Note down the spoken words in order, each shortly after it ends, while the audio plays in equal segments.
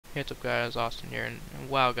Hey, what's up guys, Austin here, and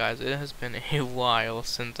wow guys, it has been a while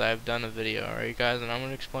since I've done a video, alright guys, and I'm going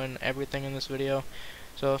to explain everything in this video.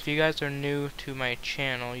 So if you guys are new to my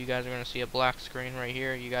channel, you guys are going to see a black screen right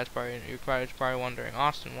here. You're probably wondering,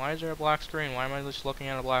 Austin, why is there a black screen? Why am I just looking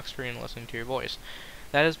at a black screen and listening to your voice?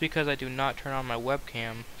 That is because I do not turn on my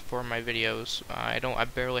webcam for my videos. I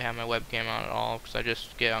barely have my webcam on at all, because I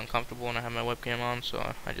just get uncomfortable when I have my webcam on,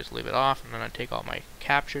 so I just leave it off, and then I take all my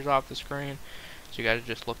captures off the screen. So you guys are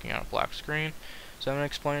just looking at a black screen. So I'm going to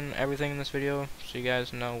explain everything in this video so you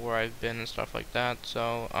guys know where I've been and stuff like that.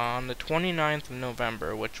 So on the 29th of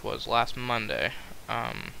November, which was last Monday,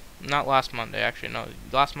 not last Monday, actually, no,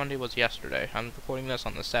 last Monday was yesterday. I'm recording this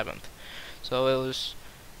on the 7th. So it was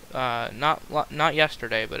not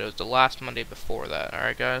yesterday, but it was the last Monday before that.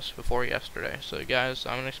 Alright guys, before yesterday. So guys,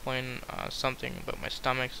 I'm going to explain something about my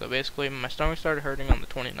stomach. So basically, my stomach started hurting on the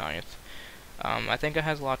 29th. I think it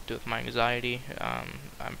has a lot to do with my anxiety.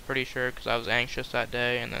 I'm pretty sure because I was anxious that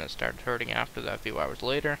day, and then it started hurting after that a few hours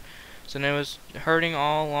later. So then it was hurting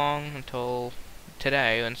all along until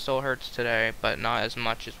today, and still hurts today, but not as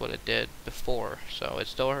much as what it did before. So it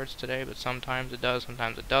still hurts today, but sometimes it does,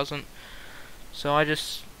 sometimes it doesn't. So I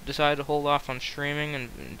just decided to hold off on streaming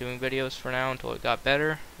and doing videos for now until it got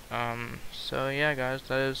better. So yeah guys,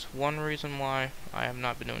 that is one reason why I have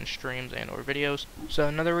not been doing streams and or videos. So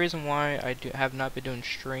another reason why I have not been doing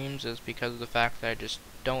streams is because of the fact that I just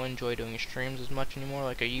don't enjoy doing streams as much anymore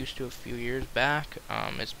like I used to a few years back.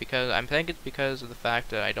 I think it's because of the fact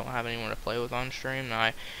that I don't have anyone to play with on stream.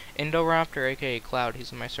 Now, Indoraptor, aka Cloud,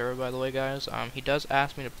 he's in my server by the way guys, he does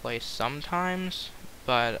ask me to play sometimes,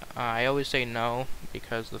 but I always say no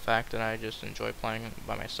because of the fact that I just enjoy playing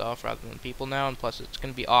by myself rather than people now, and plus it's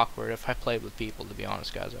going to be awkward if I played with people, to be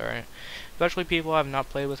honest guys, alright? Especially people I've not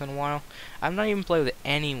played with in a while. I've not even played with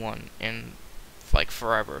anyone in like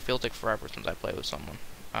forever. It feels like forever since I played with someone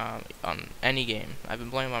on any game. I've been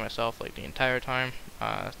playing by myself like the entire time.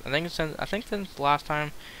 I think since the last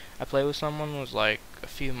time I played with someone was like a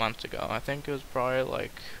few months ago. I think it was probably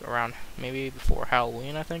like around maybe before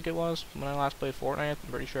Halloween. I think it was when I last played Fortnite.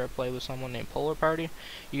 I'm pretty sure I played with someone named Polar Party.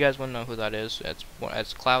 You guys wouldn't know who that is.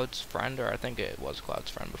 It's Cloud's friend, or I think it was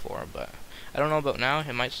Cloud's friend before, but I don't know about now.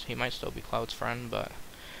 He might still be Cloud's friend, but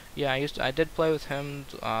yeah, I did play with him.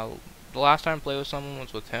 The last time I played with someone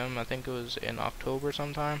was with him. I think it was in October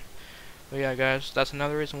sometime. But yeah guys, that's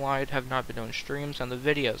another reason why I have not been doing streams and the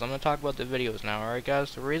videos. I'm going to talk about the videos now, alright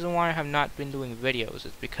guys? The reason why I have not been doing videos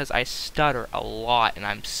is because I stutter a lot and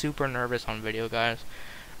I'm super nervous on video guys.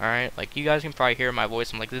 Alright, like you guys can probably hear my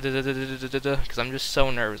voice, I'm like because I'm just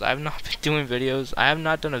so nervous. I have not been doing videos. I have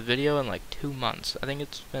not done a video in like 2 months. I think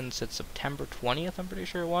it's been since September 20th, I'm pretty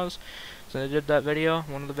sure it was. So I did that video,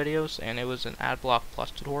 one of the videos, and it was an Adblock Plus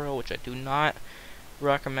tutorial, which I do not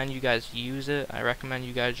recommend you guys use it. I recommend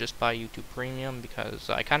you guys just buy YouTube Premium, because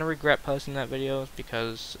I kind of regret posting that video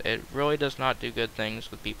because it really does not do good things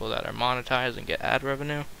with people that are monetized and get ad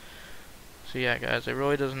revenue. So yeah guys, it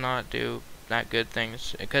really does not do that good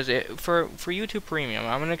things, because for YouTube Premium,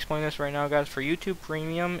 I'm gonna explain this right now guys. For YouTube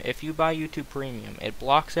Premium, if you buy YouTube Premium, it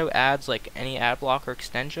blocks out ads like any ad blocker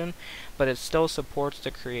extension, but it still supports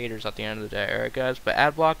the creators at the end of the day, alright guys? But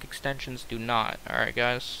ad block extensions do not, alright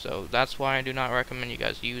guys? So that's why I do not recommend you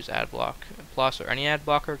guys use Adblock Plus or any ad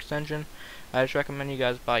blocker extension. I just recommend you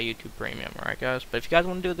guys buy YouTube Premium, alright guys? But if you guys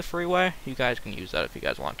want to do it the free way, you guys can use that if you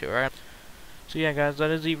guys want to, alright? So yeah guys, that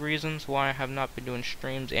is the reasons why I have not been doing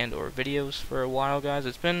streams and or videos for a while guys.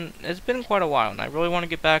 It's been quite a while, and I really want to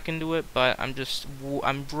get back into it, but I'm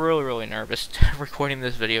really nervous recording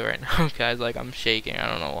this video right now guys. Like, I'm shaking, I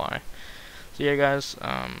don't know why. So yeah guys,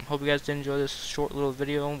 hope you guys did enjoy this short little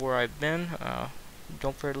video where I've been.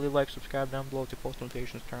 Don't forget to leave a like, subscribe down below with your post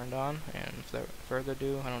notifications turned on, and without further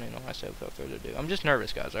ado, I don't even know what I said without further ado. I'm just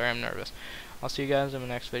nervous guys, alright? I'm nervous. I'll see you guys in the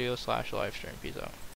next video / live stream. Peace out.